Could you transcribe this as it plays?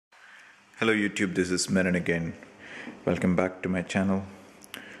Hello YouTube, this is Menon again. Welcome back to my channel.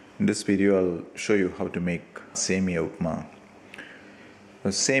 In this video I'll show you how to make Semiya Upma.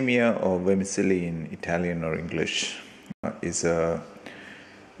 Semiya or vermicelli in Italian or English is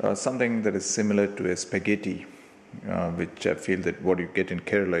something that is similar to a spaghetti, which I feel that what you get in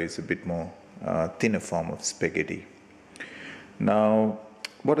Kerala is a bit more thinner form of spaghetti. Now,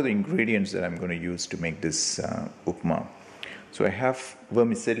 what are the ingredients that I'm going to use to make this upma? So I have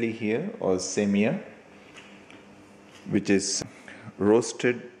vermicelli here, or semiya, which is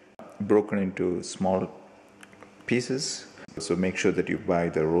roasted, broken into small pieces. So make sure that you buy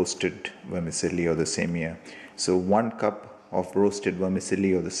the roasted vermicelli or the semiya. So 1 cup of roasted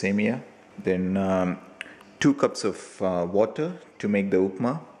vermicelli or the semiya, then 2 cups of water to make the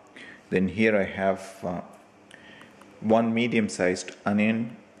upma. Then here I have 1 medium-sized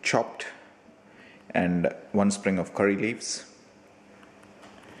onion chopped and 1 sprig of curry leaves,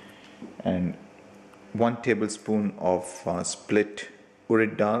 and 1 tablespoon of split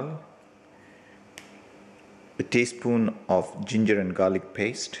URID dal, a teaspoon of ginger and garlic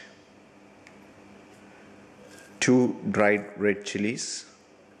paste, 2 dried red chilies,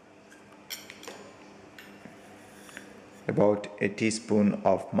 about a teaspoon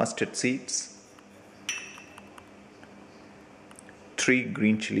of mustard seeds, 3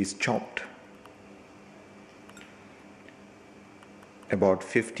 green chilies chopped, about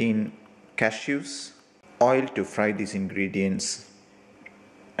 15 cashews, oil to fry these ingredients,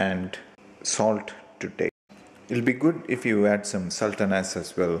 and salt to taste. It'll be good if you add some sultanas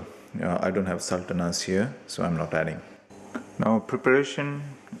as well. I don't have sultanas here, so I'm not adding. Now preparation: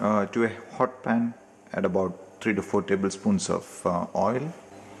 to a hot pan, add about 3 to 4 tablespoons of oil.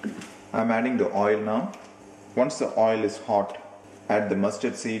 I'm adding the oil now. Once the oil is hot, add the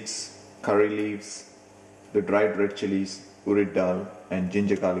mustard seeds, curry leaves, the dried red chilies, URID dal and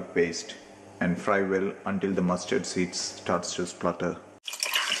ginger garlic paste, and fry well until the mustard seeds starts to splutter.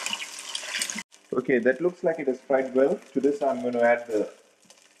 Okay, that looks like it is fried well. To this I'm going to add the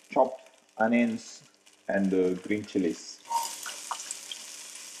chopped onions and the green chilies.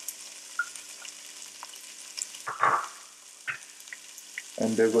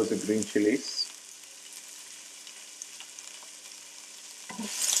 And there goes the green chilies.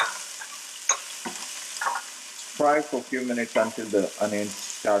 Fry for a few minutes until the onions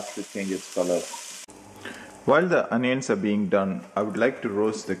starts to change its color. While the onions are being done, I would like to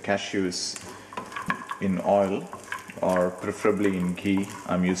roast the cashews in oil, or preferably in ghee.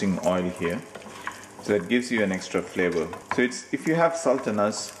 I'm using oil here, so it gives you an extra flavor. So if you have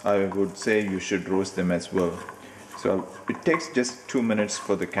sultanas, I would say you should roast them as well. So it takes just 2 minutes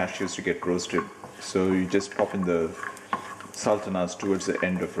for the cashews to get roasted. So you just pop in the sultanas towards the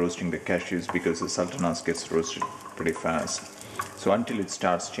end of roasting the cashews, because the sultanas gets roasted pretty fast. So until it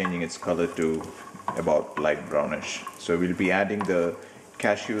starts changing its color to about light brownish. So we'll be adding the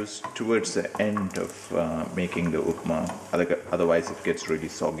cashews towards the end of making the upma, otherwise it gets really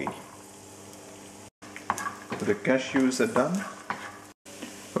soggy. So the cashews are done.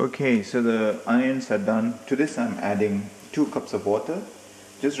 Okay, so the onions are done. To this I'm adding 2 cups of water.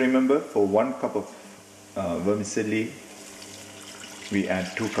 Just remember, for 1 cup of vermicelli, we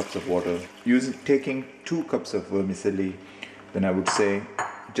add 2 cups of water. Taking 2 cups of vermicelli, then I would say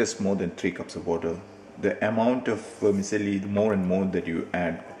just more than 3 cups of water. The amount of vermicelli, the more and more that you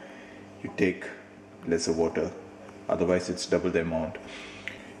add, you take lesser water. Otherwise it's double the amount.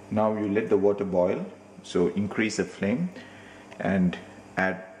 Now you let the water boil, so increase the flame and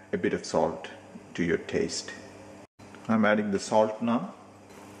add a bit of salt to your taste. I'm adding the salt now.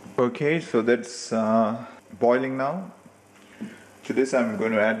 Okay, so that's boiling now. To this I'm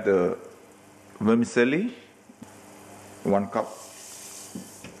going to add the vermicelli, 1 cup,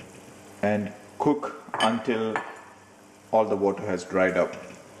 and cook until all the water has dried up.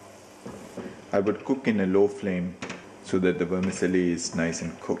 I would cook in a low flame so that the vermicelli is nice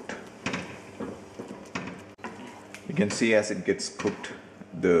and cooked. You can see as it gets cooked,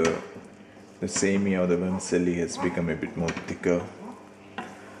 the semiya or the vermicelli has become a bit more thicker.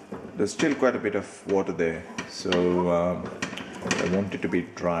 There's still quite a bit of water there, so I want it to be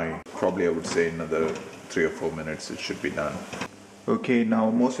dry. Probably I would say another 3 or 4 minutes it should be done. Okay,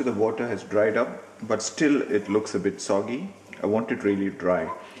 now most of the water has dried up, but still it looks a bit soggy. I want it really dry.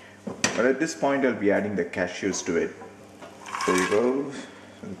 But at this point I'll be adding the cashews to it. There you go,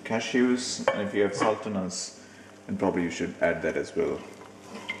 the cashews, and if you have sultanas, then probably you should add that as well.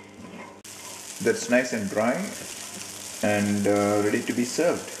 That's nice and dry and ready to be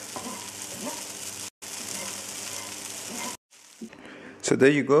served. So there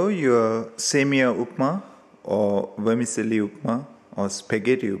you go, your Semiya Upma or vermicelli upma or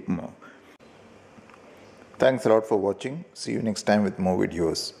spaghetti upma. Thanks a lot for watching. See you next time with more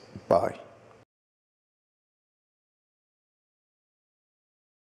videos. Bye.